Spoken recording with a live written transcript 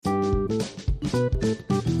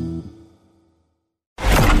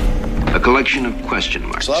collection of question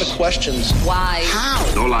marks. There's a lot of questions. Why?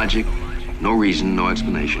 How? No logic, no reason, no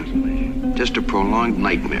explanation. Just a prolonged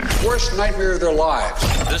nightmare. Worst nightmare of their lives.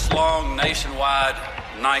 This long nationwide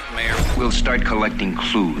nightmare. We'll start collecting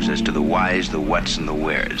clues as to the whys, the whats, and the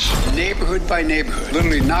wheres. Neighborhood by neighborhood.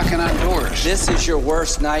 Literally knocking on doors. This is your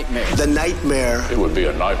worst nightmare. The nightmare. It would be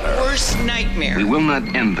a nightmare. Worst nightmare. We will not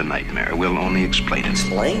end the nightmare. We'll only explain it.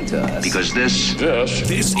 Explain to us. Because this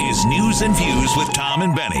is News and Views with Tom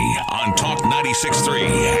and Benny on Talk 96.3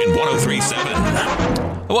 and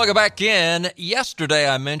 103.7. Welcome back in. Yesterday,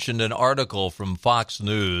 I mentioned an article from Fox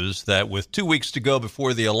News that with 2 weeks to go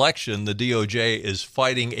before the election, the DOJ is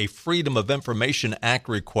fighting a Freedom of Information Act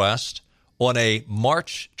request on a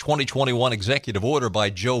March 2021 executive order by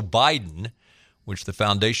Joe Biden, which the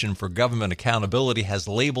Foundation for Government Accountability has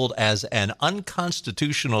labeled as an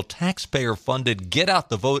unconstitutional taxpayer-funded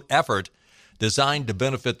get-out-the-vote effort designed to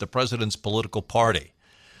benefit the president's political party.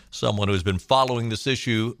 Someone who has been following this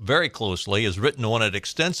issue very closely, has written on it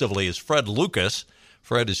extensively, is Fred Lucas.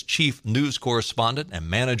 Fred is chief news correspondent and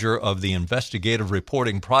manager of the investigative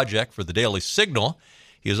reporting project for the Daily Signal.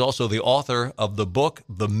 He is also the author of the book,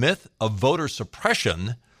 The Myth of Voter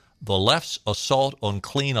Suppression, The Left's Assault on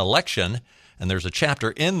Clean Election. And there's a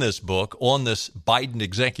chapter in this book on this Biden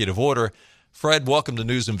executive order. Fred, welcome to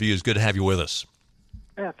News and Views. Good to have you with us.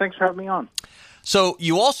 Yeah, thanks for having me on. So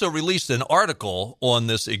you also released an article on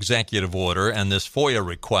this executive order and this FOIA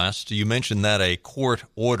request. You mentioned that a court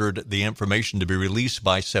ordered the information to be released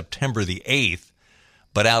by September the 8th,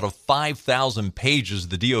 but out of 5,000 pages,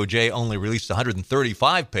 the DOJ only released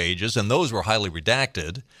 135 pages, and those were highly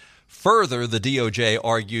redacted. Further, the DOJ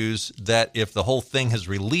argues that if the whole thing is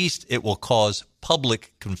released, it will cause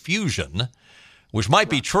public confusion, which might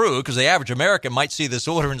be true because the average American might see this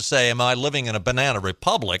order and say, am I living in a banana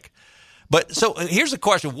republic? But so here's the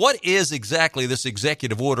question. What is exactly this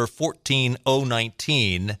Executive Order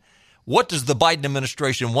 14019? What does the Biden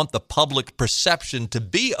administration want the public perception to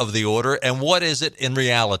be of the order, and what is it in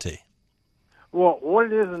reality? Well, what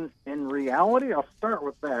it is in reality, I'll start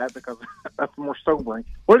with that because that's more sobering.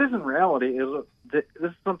 What it is in reality is this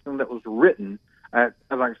is something that was written, as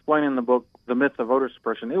I explain in the book, The Myth of Voter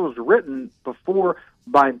Suppression. It was written before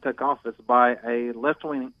Biden took office by a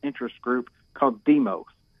left-wing interest group called Demos.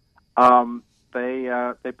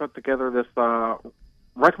 They put together this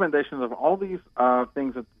recommendations of all these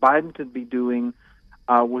things that Biden could be doing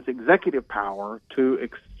with executive power to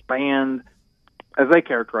expand, as they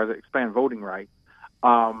characterize it, expand voting rights.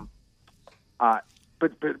 But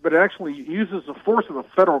it actually uses the force of the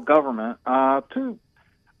federal government to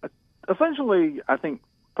essentially, I think,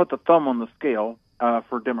 put the thumb on the scale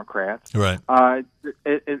for Democrats. Right.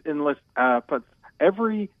 It puts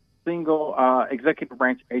every single executive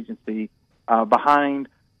branch agency behind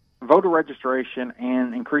voter registration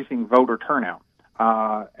and increasing voter turnout.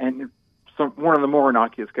 And so one of the more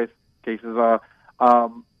innocuous cases,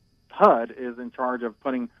 HUD is in charge of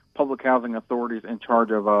putting public housing authorities in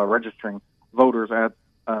charge of registering voters at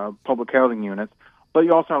public housing units. But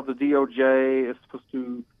you also have the DOJ is supposed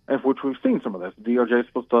to, which we've seen some of this, the DOJ is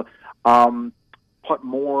supposed to put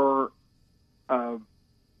more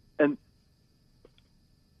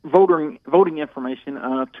voting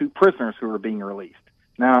information to prisoners who are being released.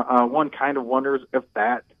 Now, one kind of wonders if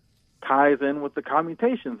that ties in with the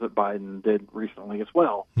commutations that Biden did recently as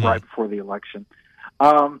well, right before the election.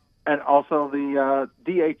 And also the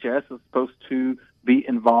DHS is supposed to be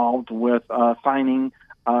involved with signing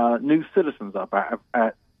new citizens up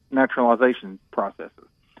at naturalization processes.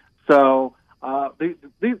 So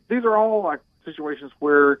these are all like situations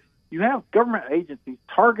where you have government agencies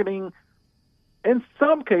targeting, in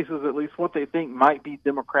some cases at least, what they think might be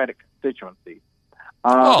Democratic constituencies.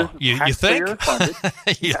 You think?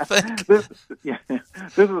 You think? This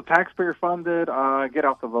is a taxpayer-funded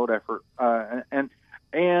get-out-the-vote effort, and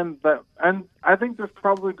I think there's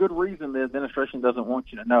probably a good reason the administration doesn't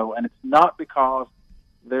want you to know, and it's not because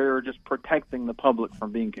they're just protecting the public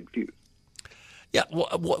from being confused. Yeah,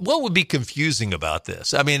 what would be confusing about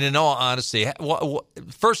this? I mean, in all honesty,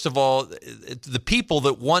 first of all, the people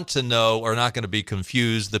that want to know are not going to be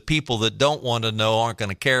confused. The people that don't want to know aren't going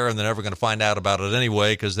to care, and they're never going to find out about it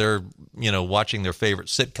anyway because they're, watching their favorite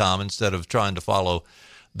sitcom instead of trying to follow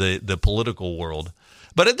the political world.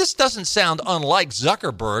 But this doesn't sound unlike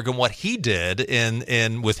Zuckerberg and what he did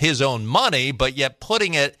in with his own money, but yet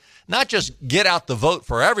putting it not just get out the vote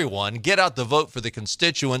for everyone, get out the vote for the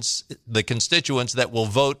constituents that will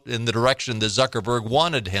vote in the direction that Zuckerberg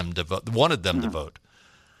wanted them to vote.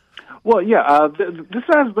 Well, yeah, this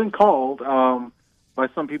has been called by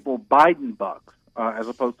some people Biden bucks as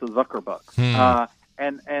opposed to Zuckerbucks.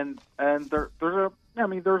 and there's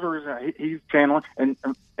a reason he's channeling, and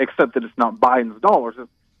except that it's not Biden's dollars, it's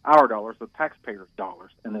our dollars, the taxpayers'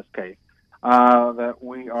 dollars in this case, that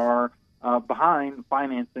we are behind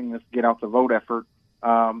financing this Get Out the Vote effort,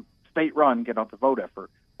 state-run Get Out the Vote effort,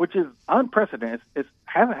 which is unprecedented. It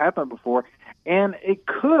hasn't happened before, and it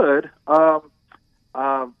could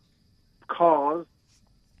cause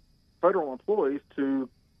federal employees to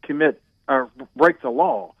commit or break the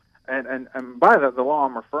law. And by that, the law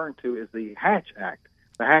I'm referring to is the Hatch Act.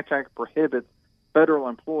 The Hatch Act prohibits federal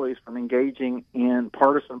employees from engaging in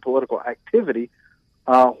partisan political activity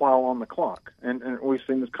while on the clock. And we've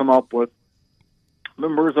seen this come up with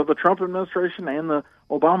members of the Trump administration and the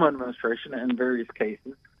Obama administration in various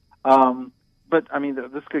cases. But, I mean,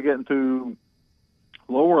 this could get into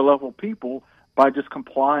lower-level people by just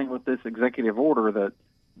complying with this executive order that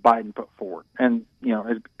Biden put forward. And,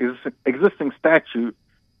 existing statute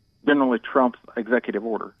generally trumps executive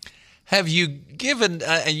order. Have you given,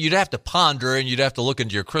 and you'd have to ponder and you'd have to look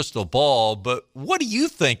into your crystal ball, but what do you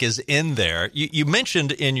think is in there? You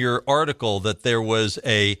mentioned in your article that there was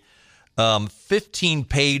a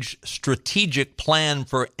 15-page strategic plan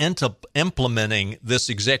for implementing this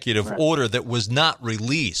executive order that was not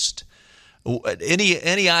released.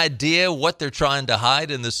 Any idea what they're trying to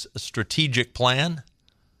hide in this strategic plan?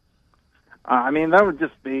 That would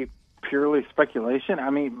just be purely speculation.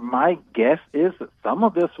 My guess is that some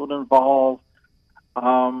of this would involve,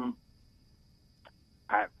 some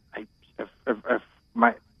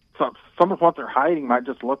of what they're hiding might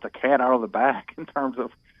just let the cat out of the bag in terms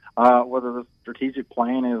of whether the strategic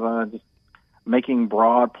plan is just making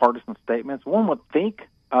broad partisan statements. One would think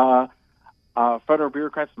federal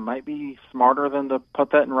bureaucrats might be smarter than to put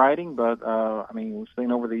that in writing, but we've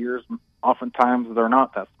seen over the years, oftentimes they're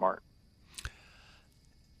not that smart.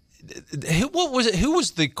 What was it? Who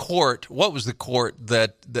was the court? What was the court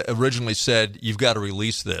that originally said you've got to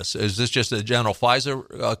release this? Is this just a general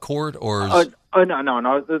FISA court, or? No.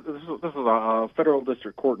 This is a federal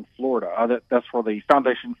district court in Florida. That's where the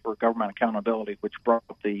Foundation for Government Accountability, which brought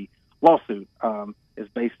the lawsuit, is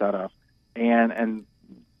based out of, and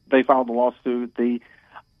they filed the lawsuit. The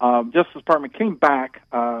Justice Department came back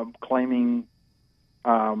claiming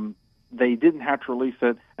they didn't have to release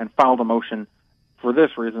it and filed a motion for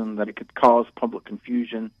this reason, that it could cause public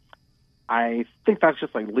confusion. I think that's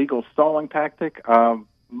just a legal stalling tactic.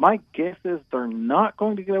 My guess is they're not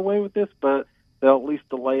going to get away with this, but they'll at least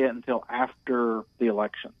delay it until after the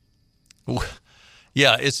election.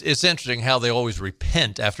 Yeah, it's interesting how they always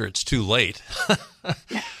repent after it's too late.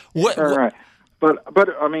 Right. But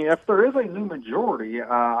if there is a new majority,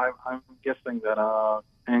 I'm guessing that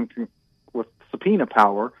and with subpoena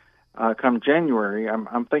power, come January,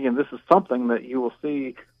 I'm thinking this is something that you will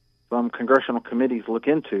see some congressional committees look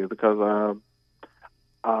into, because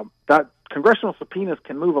that congressional subpoenas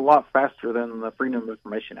can move a lot faster than the Freedom of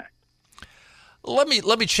Information Act. Let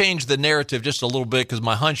me change the narrative just a little bit, because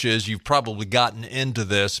my hunch is you've probably gotten into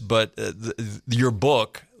this, but your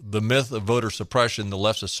book, The Myth of Voter Suppression, The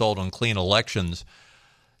Left's Assault on Clean Elections,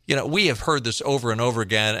 we have heard this over and over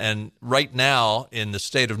again, and right now in the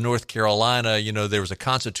state of North Carolina, there was a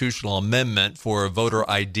constitutional amendment for a voter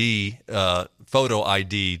ID, photo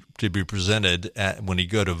ID to be presented when you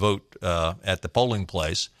go to vote at the polling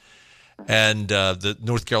place. And the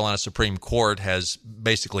North Carolina Supreme Court has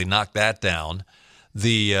basically knocked that down.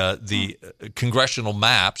 The congressional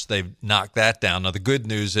maps, they've knocked that down. Now, the good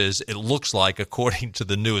news is it looks like, according to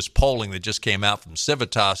the newest polling that just came out from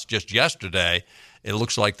Civitas just yesterday, it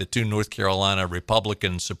looks like the two North Carolina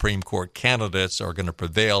Republican Supreme Court candidates are going to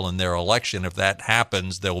prevail in their election. If that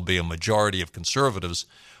happens, there will be a majority of conservatives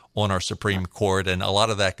on our Supreme Court, and a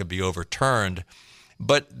lot of that could be overturned.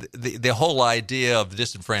 But the whole idea of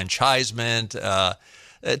disenfranchisement,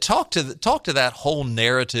 talk to that whole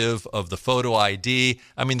narrative of the photo ID.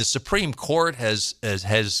 The Supreme Court has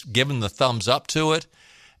given the thumbs up to it.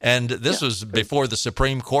 And this was before the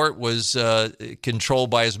Supreme Court was controlled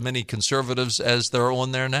by as many conservatives as there are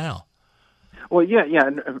on there now. Well, yeah.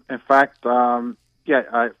 In fact, there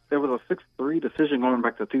was a 6-3 decision going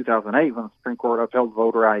back to 2008 when the Supreme Court upheld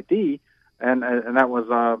voter ID, and that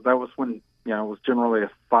was when it was generally a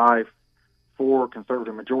 5-4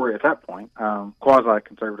 conservative majority at that point,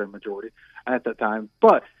 quasi-conservative majority at that time.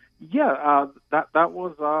 But that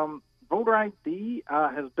was. Voter ID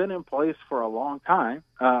has been in place for a long time.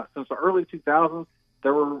 Since the early 2000s,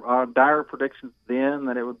 there were dire predictions then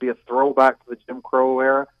that it would be a throwback to the Jim Crow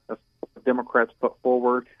era, as Democrats put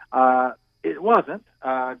forward. It wasn't.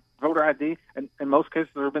 Voter ID, and in most cases,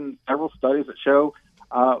 there have been several studies that show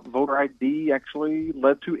voter ID actually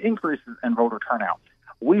led to increases in voter turnout.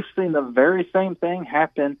 we've seen the very same thing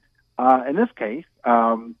happen in this case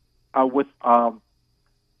with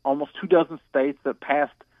almost 24 states that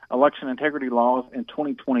passed election integrity laws in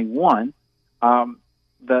 2021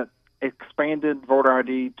 that expanded voter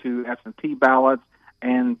ID to absentee ballots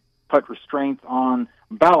and put restraints on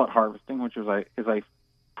ballot harvesting, which is a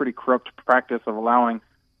pretty corrupt practice of allowing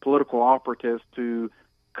political operatives to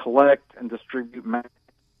collect and distribute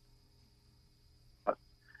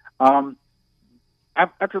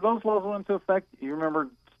after those laws went into effect. You remember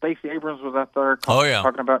Stacey Abrams was out there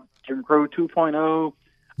talking about Jim Crow 2.0.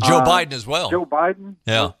 Joe Biden as well. Joe Biden,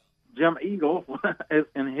 yeah, Jim Eagle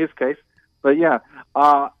in his case. But yeah,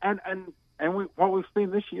 what we've seen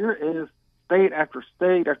this year is state after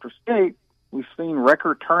state after state. We've seen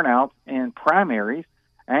record turnouts in primaries,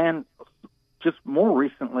 and just more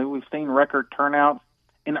recently, we've seen record turnouts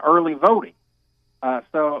in early voting.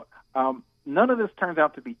 So none of this turns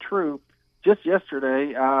out to be true. Just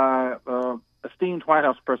yesterday, esteemed White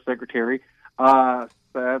House press secretary said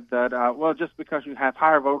that, well, just because you have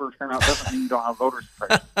higher voter turnout doesn't mean you don't have voter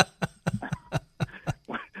suppression.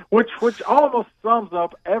 which almost sums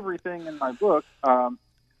up everything in my book,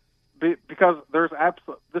 because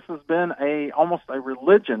this has been almost a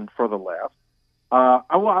religion for the left.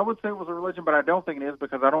 I would say it was a religion, but I don't think it is,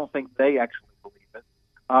 because I don't think they actually believe it.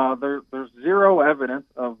 There's zero evidence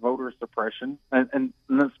of voter suppression in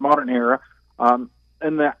this modern era.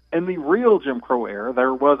 In the real Jim Crow era,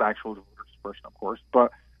 there was actual voter suppression, of course,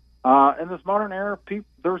 but in this modern era,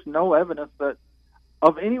 there's no evidence that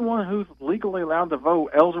of anyone who's legally allowed to vote,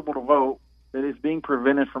 eligible to vote, that is being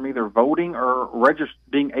prevented from either voting or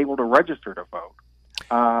being able to register to vote.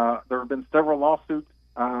 There have been several lawsuits.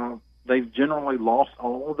 They've generally lost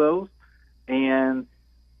all of those,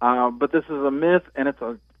 but this is a myth, and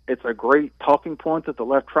it's a great talking point that the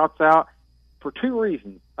left trots out for two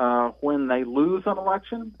reasons. When they lose an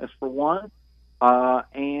election, is for one,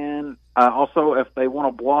 and also if they want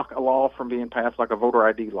to block a law from being passed, like a voter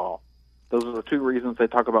ID law. Those are the two reasons they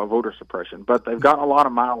talk about voter suppression. But they've gotten a lot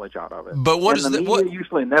of mileage out of it. But the media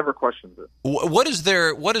usually never questions it. What is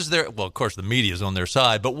their? Well, of course, the media is on their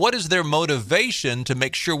side. But what is their motivation to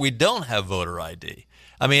make sure we don't have voter ID?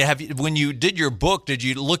 I mean, when you did your book, did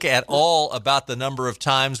you look at all about the number of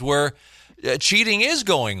times where cheating is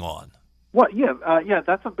going on? Well, yeah,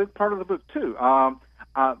 that's a big part of the book too.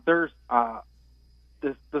 There's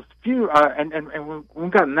this few, and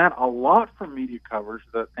we've gotten that a lot from media coverage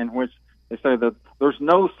in which they say that there's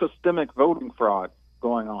no systemic voting fraud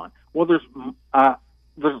going on. Well,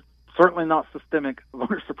 there's certainly not systemic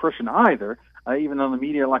voter suppression either, even though the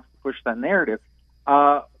media likes to push that narrative.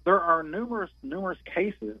 There are numerous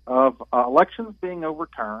cases of elections being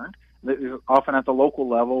overturned, often at the local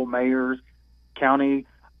level, mayors, county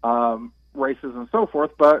races, and so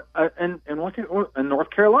forth. But in North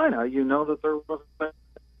Carolina, you know that there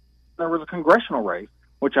was a congressional race,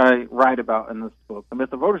 which I write about in this book, The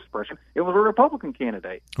Myth of Voter Suppression. It was a Republican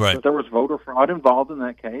candidate. Right. But there was voter fraud involved in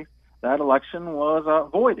that case. That election was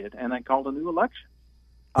voided, and they called a new election.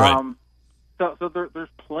 Right. So there's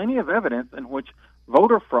plenty of evidence in which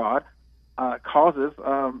voter fraud causes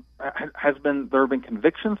there have been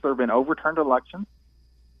convictions, there have been overturned elections.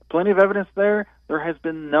 Plenty of evidence there. There has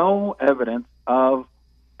been no evidence of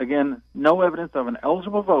an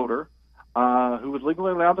eligible voter who was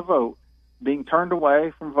legally allowed to vote being turned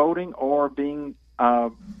away from voting or being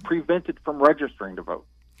prevented from registering to vote.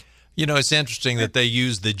 You know, it's interesting that they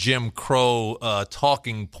use the Jim Crow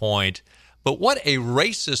talking point, but what a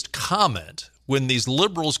racist comment when these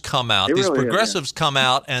liberals come out, these progressives come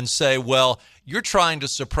out and say, well, you're trying to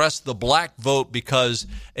suppress the black vote because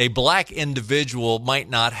a black individual might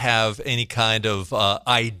not have any kind of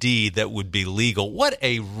ID that would be legal. What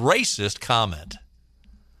a racist comment.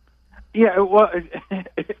 Yeah, well,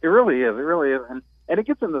 it really is. It really is. And it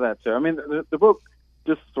gets into that, too. I mean, the book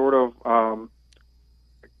just sort of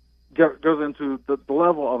goes into the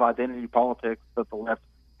level of identity politics that the left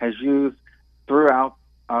has used throughout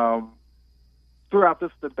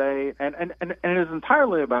this debate, and it is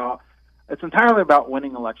entirely about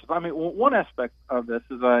winning elections. I mean, one aspect of this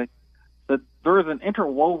is that there is an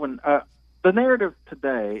interwoven. The narrative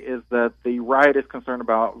today is that the right is concerned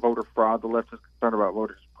about voter fraud, the left is concerned about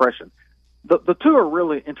voter suppression. The two are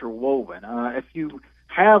really interwoven. If you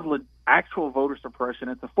have actual voter suppression,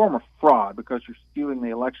 it's a form of fraud because you're skewing the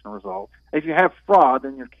election result. If you have fraud,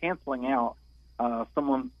 then you're canceling out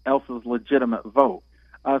someone else's legitimate vote.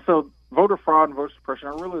 So voter fraud and voter suppression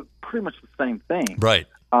are really pretty much the same thing. Right.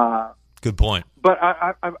 Good point. But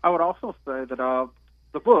I would also say that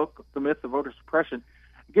the book, The Myth of Voter Suppression,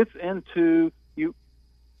 gets into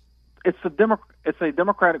it's a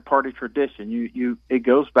Democratic Party tradition. It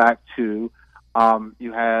goes back to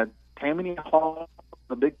you had Tammany Hall,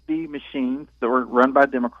 the Big D machines that were run by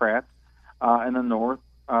Democrats in the North.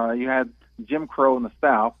 You had Jim Crow in the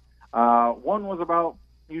South. One was about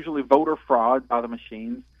usually voter fraud by the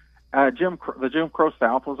machines. The Jim Crow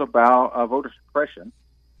South was about voter suppression.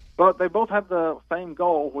 But they both had the same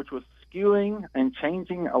goal, which was skewing and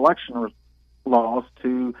changing election laws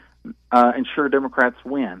to ensure Democrats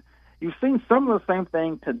win. You've seen some of the same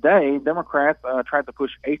thing today. Democrats tried to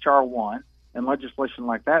push H.R. 1 and legislation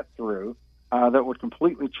like that through that would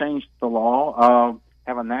completely change the law,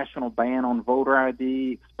 have a national ban on voter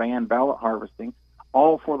ID, expand ballot harvesting,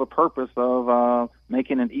 all for the purpose of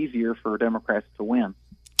making it easier for Democrats to win.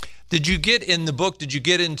 Did you get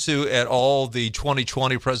into at all the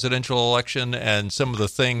 2020 presidential election and some of the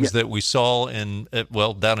things that we saw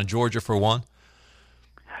down in Georgia for one?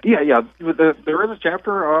 Yeah. There is a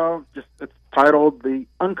chapter, it's titled "The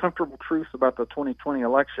Uncomfortable Truths About the 2020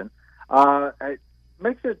 Election." It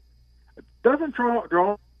doesn't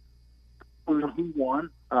draw who won,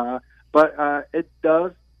 but it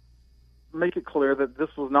does make it clear that this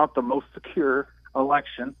was not the most secure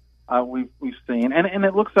election we've seen, and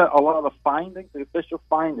it looks at a lot of the findings, the official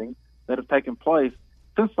findings that have taken place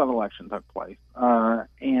since that election took place,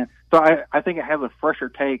 and so I think it has a fresher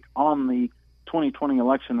take on the 2020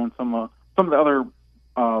 election than some of the other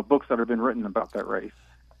books that have been written about that race.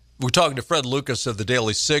 We're talking to Fred Lucas of the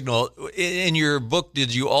Daily Signal. In your book,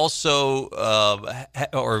 did you also,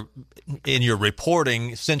 or in your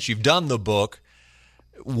reporting, since you've done the book,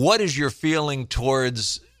 what is your feeling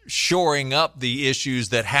towards shoring up the issues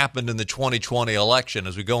that happened in the 2020 election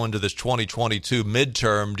as we go into this 2022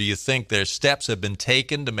 midterm? Do you think their steps have been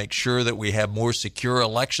taken to make sure that we have more secure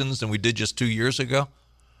elections than we did just 2 years ago?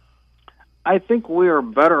 I think we are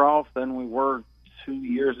better off than we were 2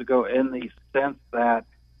 years ago in the sense that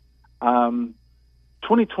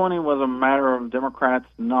 2020 was a matter of Democrats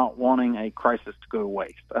not wanting a crisis to go to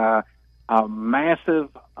waste. Massive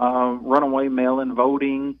runaway mail-in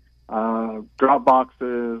voting, drop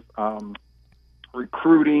boxes,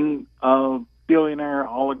 recruiting billionaire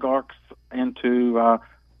oligarchs into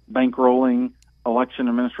bankrolling election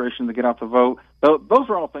administration to get out the vote. Those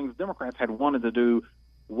are all things Democrats had wanted to do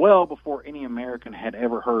well before any American had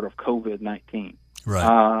ever heard of COVID-19.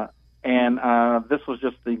 Right. And this was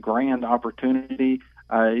just the grand opportunity.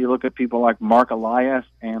 You look at people like Mark Elias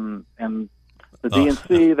and the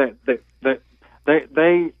DNC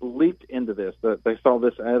they leaped into this. They saw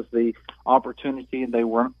this as the opportunity, and they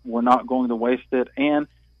were not going to waste it. And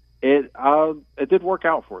it did work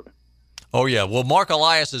out for them. Oh, yeah. Well, Mark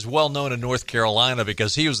Elias is well known in North Carolina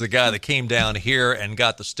because he was the guy that came down here and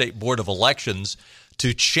got the State Board of Elections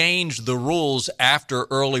to change the rules after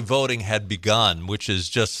early voting had begun, which is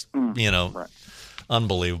just,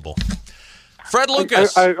 unbelievable. Fred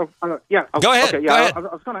Lucas. Go ahead. Go ahead. I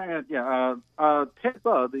was going to add, Ted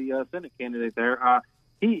Budd, the Senate candidate there,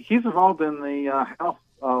 he's involved in the House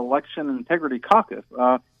Election Integrity Caucus,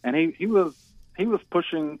 and he was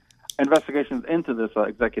pushing investigations into this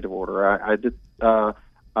executive order. I did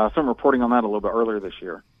some reporting on that a little bit earlier this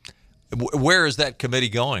year. Where is that committee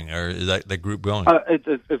going, or is that group going?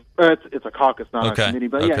 It's a caucus, not a committee.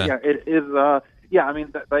 But okay. It is. I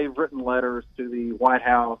mean, they've written letters to the White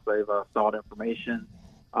House. They've sought information.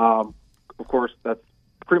 Of course, that's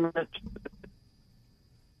pretty much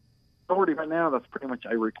authority right now. That's pretty much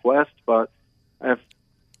a request. But if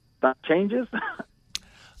that changes.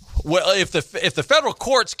 Well, if the federal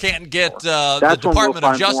courts can't get the Department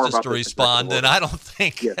of Justice to respond, then I don't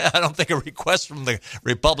think a request from the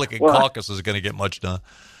Republican caucus is going to get much done.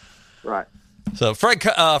 Right. So,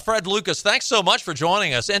 Fred Lucas, thanks so much for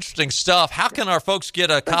joining us. Interesting stuff. How can our folks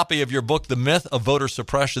get a copy of your book, The Myth of Voter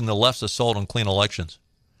Suppression: The Left's Assault on Clean Elections?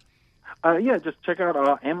 Just check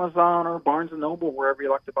out Amazon or Barnes & Noble, wherever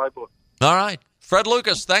you like to buy books. All right. Fred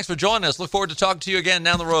Lucas, thanks for joining us. Look forward to talking to you again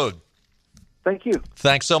down the road. Thank you.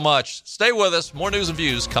 Thanks so much. Stay with us. More news and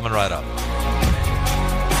views coming right up.